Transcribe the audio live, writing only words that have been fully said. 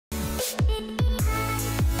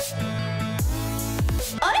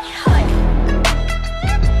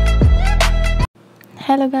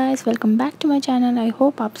Hello guys, welcome back to my channel. I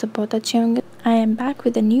hope आप सब बहुत अच्छे होंगे। I am back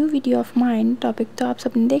with a new video of mine. Topic तो आप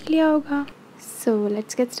सबने देख लिया होगा। So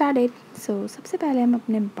let's get started. सबसे पहले हम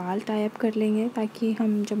अपने बाल टाई अप कर लेंगे ताकि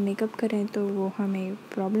हम जब मेकअप करें तो वो हमें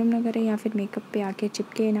प्रॉब्लम ना करे या फिर मेकअप पे आके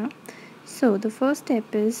चिपके ना। The first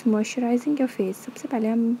step is moisturising your face. सबसे पहले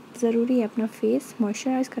हम ज़रूरी है अपना फेस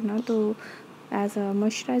मॉइस्चराइज करना। तो as a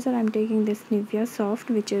moisturiser I am taking this Nivea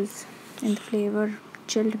soft which is in the flavour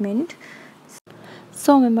chilled mint.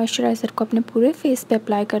 मैं मॉइस्चराइज़र को अपने पूरे फेस पे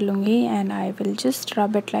अप्लाई कर लूँगी and I will just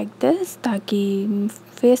rub it like this ताकि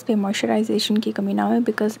फेस पे मॉइस्चराइजेशन की कमी ना हो,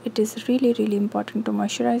 because it is really important to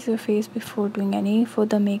moisturise your face before doing any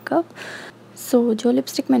further makeup. जो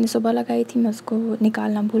लिपस्टिक मैंने सुबह लगाई थी मैं उसको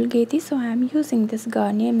निकालना भूल गई थी। I am using this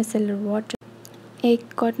Garnier micellar water.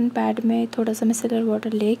 एक कॉटन पैड में थोड़ा सा मिसेलर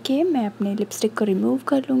वाटर लेके मैं अपने लिपस्टिक को रिमूव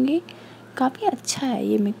कर लूँगी। काफ़ी अच्छा है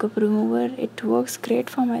ये makeup remover, it works great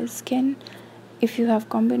for my skin. If you have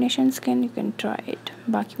combination skin, you can try it.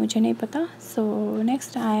 बाकी मुझे नहीं पता.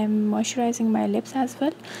 Next I am moisturizing my lips as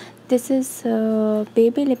well. This is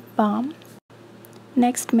baby lip balm.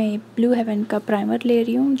 Next मैं Blue Heaven का primer ले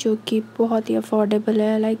रही हूँ जो कि बहुत ही अफोर्डेबल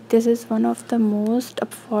है. Like this is one of the most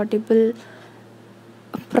affordable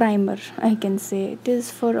primer I can say. It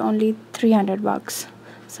is for only $300.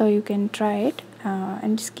 So you can try it.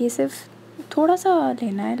 And इसकी सिर्फ थोड़ा सा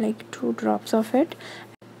लेना है, like 2 drops of it.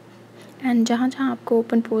 And जहाँ जहाँ आपको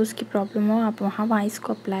ओपन पोर्स की प्रॉब्लम हो आप वहाँ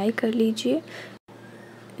इसको अप्लाई कर लीजिए।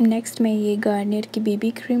 नेक्स्ट मैं ये गार्नियर की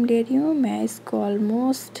बीबी क्रीम ले रही हूँ। मैं इसको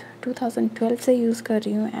ऑलमोस्ट 2012 से यूज़ कर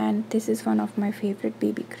रही हूँ and this is one of my favourite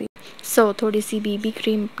BB cream. थोड़ी सी बीबी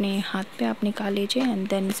क्रीम अपने हाथ पे आप निकाल लीजिए and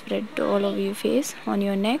then spread all over your face on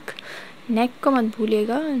your neck को मत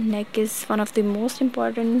भूलिएगा। नेक is one of the most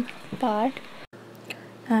important part.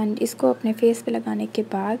 And इसको अपने फेस पे लगाने के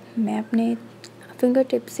बाद मैं अपने फिंगर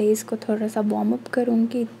टिप से इसको थोड़ा सा वार्म अप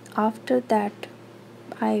करूँगी। After that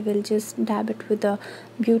I will just dab it with a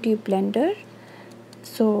beauty blender.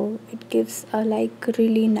 It gives a like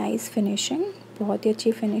really nice finishing, बहुत ही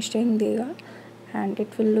अच्छी फिनिशिंग देगा and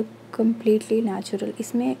it will look completely natural.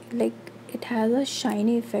 इसमें like it has a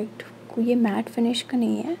shiny effect, ये matte finish का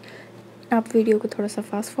नहीं है। आप video को थोड़ा सा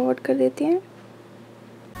फास्ट फॉरवर्ड कर देते हैं।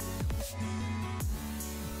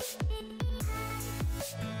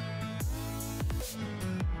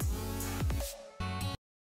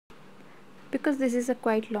 Because this is a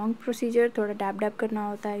quite long procedure, थोड़ा डैब करना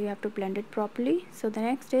होता है, you have to blend it properly. The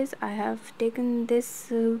next is I have taken this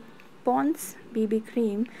Pond's BB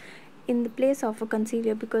cream in the place of a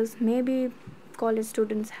concealer, because maybe college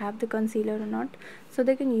students have the concealer or not, so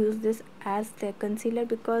they can use this as their concealer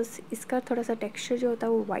because इसका थोड़ा सा texture जो होता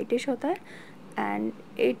है वो whitish होता है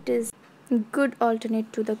and it is good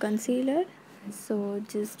alternate to the concealer.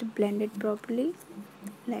 Just blend it properly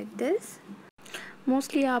like this.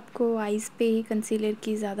 Mostly आपको आइज़ पे ही कंसीलर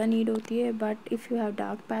की ज़्यादा नीड होती है, but if you have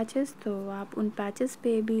dark patches तो आप उन पैचेस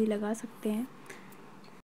पे भी लगा सकते हैं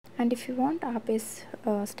एंड इफ़ यू वांट आप इस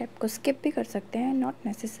स्टेप को स्किप भी कर सकते हैं, नॉट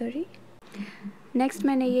नेसेसरी। नेक्स्ट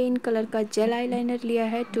मैंने ये इन कलर का जेल आईलाइनर लिया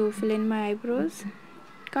है to fill in my eyebrows.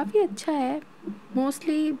 काफ़ी अच्छा है।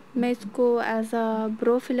 मोस्टली मैं इसको as a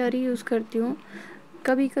bro filler he use करती हूँ,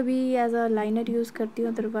 कभी कभी एज अ लाइनर यूज़ करती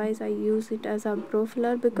हूँ, otherwise I use it as a bro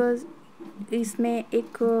filler because इसमें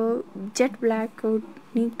एक जेट ब्लैक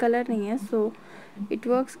कलर नहीं है, so it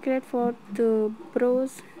works great for the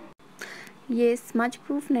Broz. ये स्मज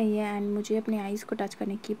प्रूफ नहीं है एंड मुझे अपने आईज़ को टच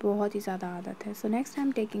करने की बहुत ही ज़्यादा आदत है। Next I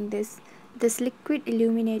am taking this liquid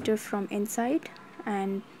illuminator from inside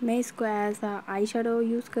and मैं इसको as a eye shadow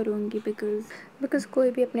use करूँगी बिकॉज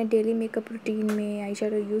कोई भी अपने डेली मेकअप रूटीन में आई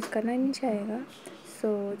शेडो यूज़ करना नहीं चाहेगा।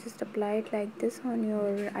 Just apply it like this on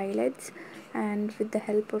your eyelids and with the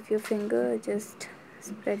help of your finger just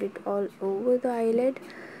spread it all over the eyelid.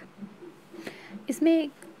 इसमें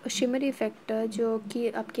एक शिमरी इफ़ेक्ट है जो कि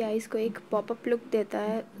आपकी आईज़ को एक पॉपअप लुक देता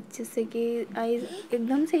है जिससे कि आईज़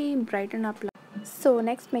एकदम से ही ब्राइटन अप।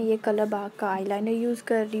 नेक्स्ट मैं ये कलरबार का आईलाइनर यूज़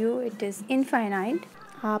कर रही हूँ। It is infinite.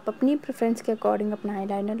 आप अपनी प्रेफरेंस के अकॉर्डिंग अपना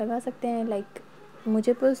आईलाइनर लगा सकते हैं। लाइक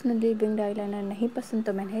मुझे पर्सनली विंग्ड आईलाइनर नहीं पसंद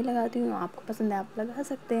तो मैं नहीं लगाती हूँ, आपको पसंद है आप लगा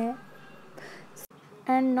सकते हैं।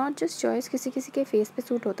 एंड नॉट जस्ट चॉइस, किसी किसी के फेस पे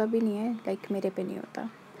सूट होता भी नहीं है, लाइक मेरे पे नहीं होता।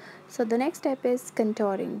 The next step is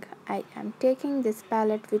contouring. I am taking this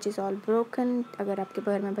palette which is all broken. अगर आपके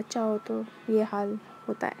घर में बच्चा हो तो ये हाल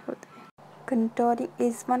होता है। Contouring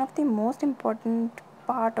is one of the most important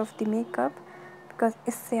part of the makeup because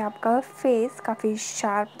इससे आपका फेस काफ़ी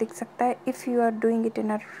शार्प दिख सकता है if you are doing it in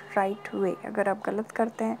a right way. अगर आप गलत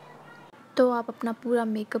करते हैं तो आप अपना पूरा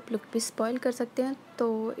मेकअप लुक भी स्पॉइल कर सकते हैं। तो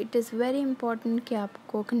इट इज़ वेरी इंपॉर्टेंट कि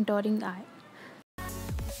आपको कंटोरिंग आए।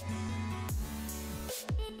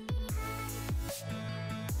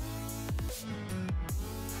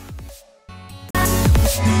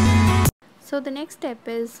 So the next step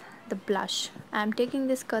is the blush. I am taking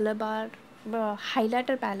this Colorbar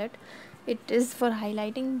highlighter palette. It is for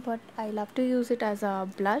highlighting but I love to use it as a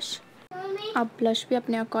blush. आप blush भी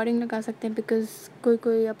अपने according लगा सकते हैं, because कोई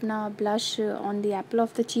कोई अपना blush on the Apple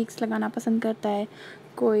of the cheeks लगाना पसंद करता है,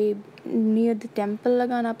 कोई नियर द टेम्पल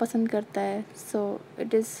लगाना पसंद करता है. So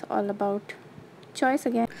it is all about choice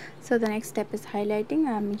again. So the next step is highlighting.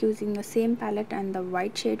 I'm using the same palette and the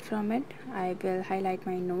white shade from it. I will highlight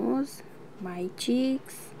my nose, my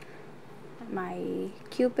cheeks, my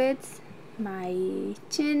cupids, my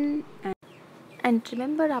chin, and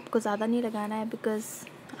remember आपको ज़्यादा नहीं लगाना है, because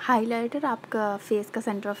highlighter आपका face का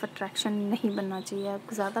centre of attraction नहीं बनना चाहिए.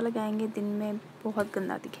 आप ज़्यादा लगाएंगे दिन में बहुत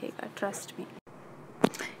गंदा दिखेगा, ट्रस्ट में.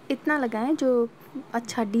 इतना लगाएं जो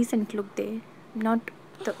अच्छा decent look they, not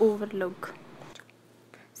the over look.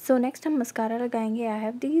 So next हम मस्कारा लगाएंगे. I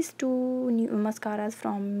have these two new mascaras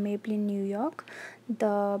from Maybelline New York.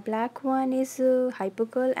 The black one is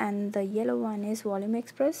Hypercurl and the yellow one is Volume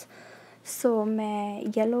Express. So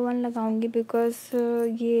मैं yellow one लगाऊंगी because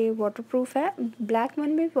ये waterproof है. black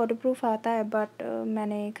one भी waterproof आता है but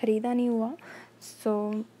मैंने ख़रीदा नहीं हुआ. So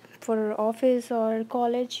for office or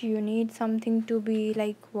college you need something to be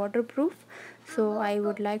like waterproof. So I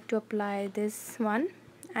would like to apply this one.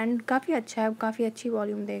 And काफ़ी अच्छा है, काफ़ी अच्छी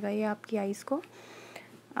वॉल्यूम देगा ये आपकी आईज़ को,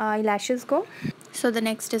 आई लैशेज़ को. So the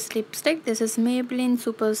next is lipstick. This is Maybelline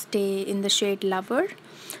super stay in the shade lover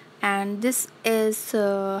and this is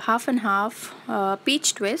half and half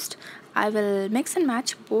peach twist. I will mix and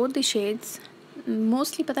match both the shades.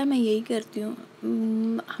 Mostly पता है मैं यही करती हूँ,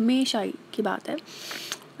 हमेशा की बात है.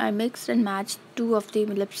 आई mix and match 2 of the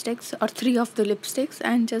lipsticks और 3 of the lipsticks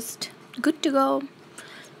and just good to go.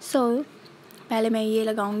 सो पहले मैं ये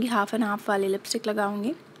लगाऊंगी, हाफ एंड हाफ वाली लिपस्टिक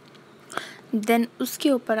लगाऊंगी. देन उसके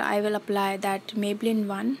ऊपर I will apply that Maybelline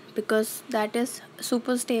one, because that is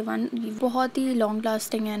super stay one. बहुत ही लॉन्ग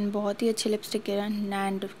लास्टिंग एंड बहुत ही अच्छी लिपस्टिक है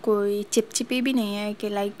एंड कोई चिपचिपी भी नहीं है कि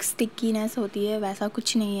लाइक स्टिकीनेस होती है, वैसा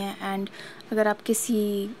कुछ नहीं है. एंड अगर आप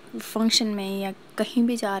किसी फंक्शन में या कहीं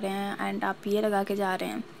भी जा रहे हैं एंड आप ये लगा के जा रहे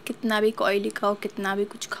हैं, कितना भी ऑयली खाओ, कितना भी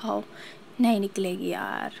कुछ खाओ, नहीं निकलेगी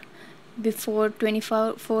यार बिफोर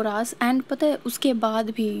 24 आवर्स. एंड पता है उसके बाद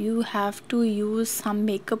भी you have to use some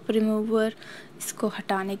makeup remover इसको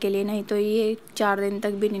हटाने के लिए, नहीं तो ये 4 दिन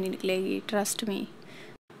तक भी नहीं निकलेगी, ट्रस्ट मी.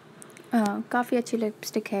 काफ़ी अच्छी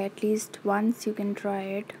लिपस्टिक है, at least once you can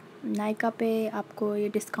try it. Nykaa पे आपको ये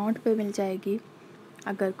डिस्काउंट पे मिल जाएगी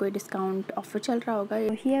अगर कोई डिस्काउंट ऑफर चल रहा होगा.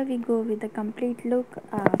 Here we go with the complete look.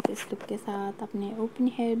 आप इस लुक के साथ अपने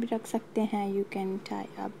ओपन हेयर भी रख सकते हैं. यू कैन टाई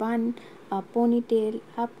अ बन, अ पोनी टेल,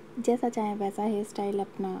 आप जैसा चाहें वैसा हेयर स्टाइल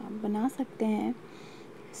अपना बना सकते हैं.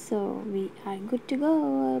 So we are good to go.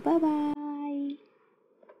 Bye bye.